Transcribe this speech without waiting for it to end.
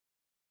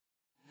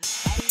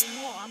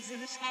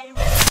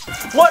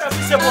What up,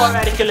 it's your boy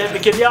Radical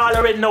Epic, and y'all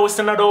already know it's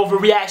another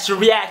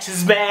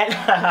reactions, man.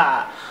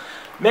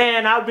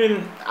 Man, I've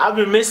been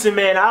missing,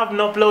 man. I haven't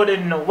uploaded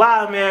in a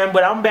while, man,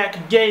 but I'm back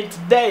again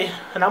today,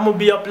 and I'm gonna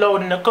be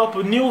uploading a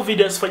couple new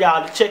videos for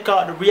y'all to check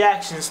out the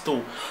reactions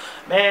to,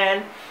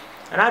 man.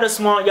 And I just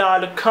want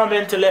y'all to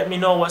comment to let me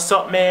know what's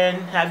up,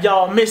 man. Have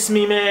y'all missed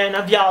me, man?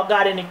 Have y'all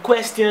got any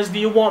questions? Do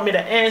you want me to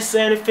answer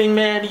anything,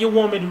 man? Do you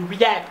want me to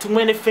react to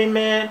anything,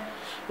 man?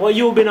 What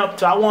you been up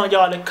to? I want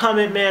y'all to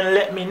comment, man, and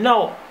let me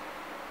know.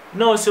 You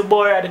know it's your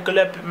boy Radical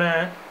Epic,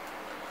 man.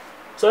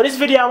 So this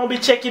video I'm gonna be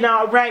checking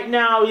out right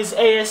now is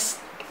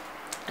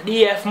asdfmovie10.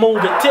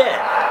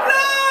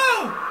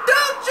 No!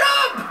 Don't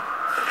jump!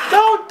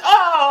 Don't!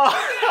 Oh!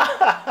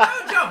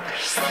 Don't jump!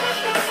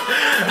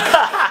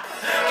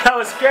 That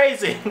was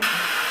crazy.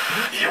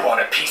 You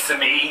want a piece of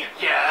me?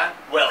 Yeah.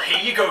 Well, here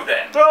you go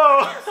then.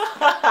 Oh!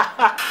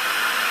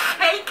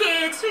 Hey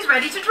kids, who's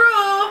ready to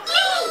draw?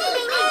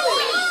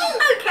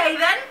 Okay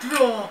then,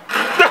 draw.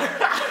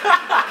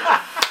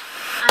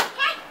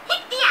 Okay,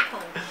 hit the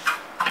apple.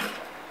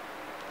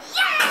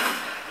 Yeah!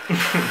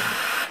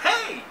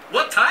 Hey,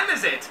 what time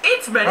is it?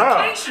 It's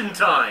meditation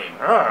time.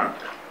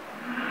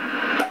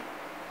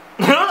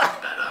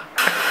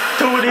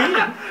 2D.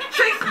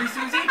 Chase me,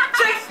 Susie.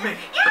 Chase me.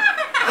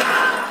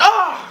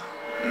 Oh!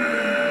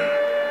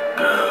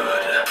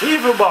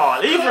 Evil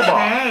ball, evil ball.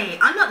 Hey,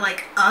 I'm not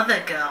like other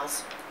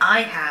girls.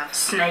 I have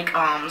snake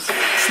arms.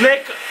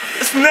 Snake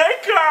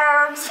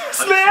arms.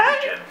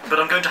 Snake. But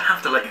I'm going to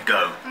have to let you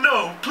go.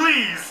 No,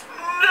 please.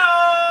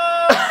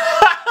 No.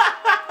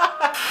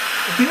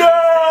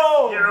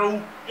 No.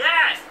 You.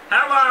 Yes.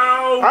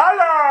 Hello.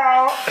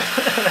 Hello.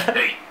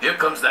 Hey, here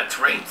comes that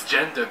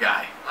transgender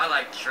guy. I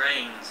like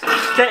trains.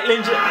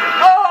 Caitlyn.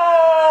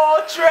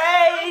 Oh,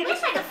 train.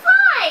 Wish I could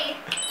fly.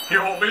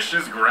 Your wish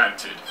is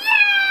granted.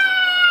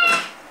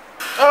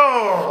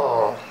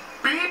 Oh.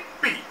 Beep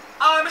beep.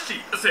 I'm a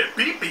sheep. I said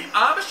beep beep.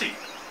 I'm a sheep.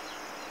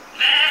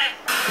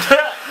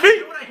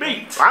 Beep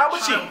beep. I'm a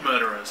sheep. Child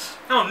murderers.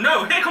 Oh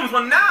no! Here comes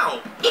one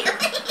now.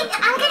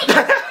 I'm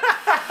gonna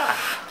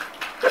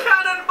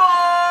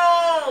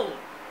Cannonball!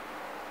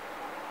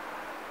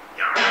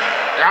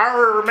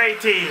 Yarr,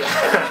 matey.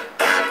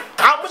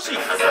 I'm a sheep.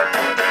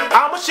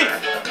 I'm a sheep.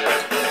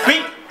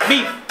 Beep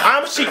beep.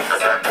 I'm a sheep.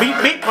 Beep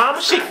beep. I'm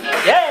a sheep.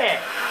 Yeah.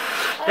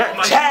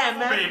 My Jam,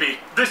 beautiful man. baby,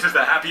 this is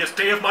the happiest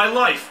day of my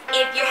life.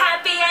 If you're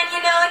happy and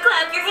you know it,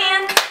 clap your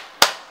hands.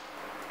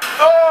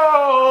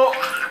 Oh.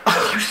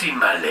 You seen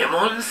my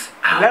lemons?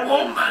 I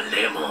want my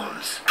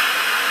lemons. I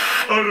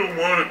don't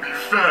want to be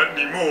fat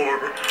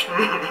anymore.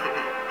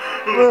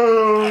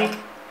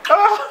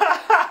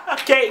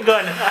 Kate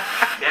gun.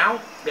 Meow,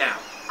 meow.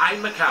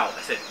 I'm a cow.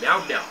 I said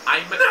meow, meow.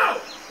 I'm a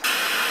cow.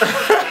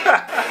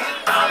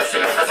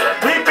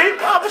 Beep beep.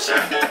 I'm a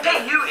sheep.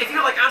 Hey, you, if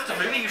you like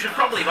asdfmovie, you should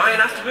probably buy an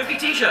asdfmovie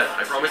t-shirt.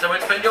 I promise I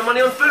won't spend your money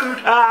on food.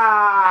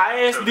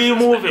 SD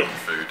movie.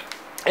 Food.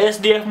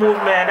 SDF movie,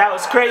 man. That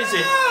was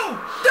crazy.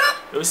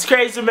 It was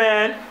crazy,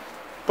 man.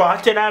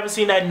 Part 10, I haven't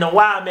seen that in a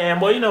while, man.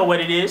 But you know what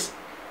it is.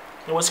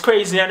 It was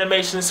crazy.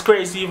 Animation is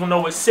crazy, even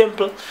though it's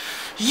simple.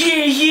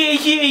 Yeah.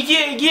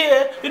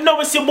 You know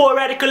it's your boy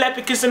Radical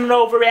Epic. It's an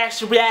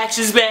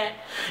reactions, man.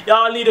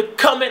 Y'all need to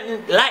comment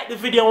and like the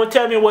video and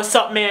tell me what's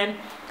up, man.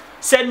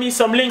 Send me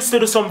some links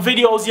to some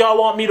videos y'all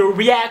want me to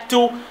react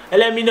to,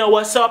 and let me know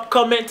what's up.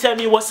 Comment, tell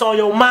me what's on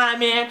your mind,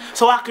 man,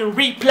 so I can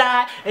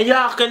reply and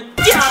y'all can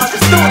just do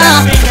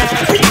that thing,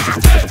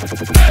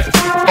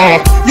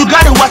 man. You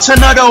gotta watch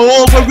another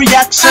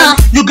overreaction.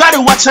 You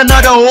gotta watch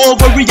another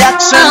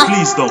overreaction.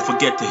 Please don't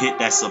forget to hit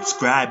that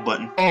subscribe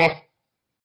button.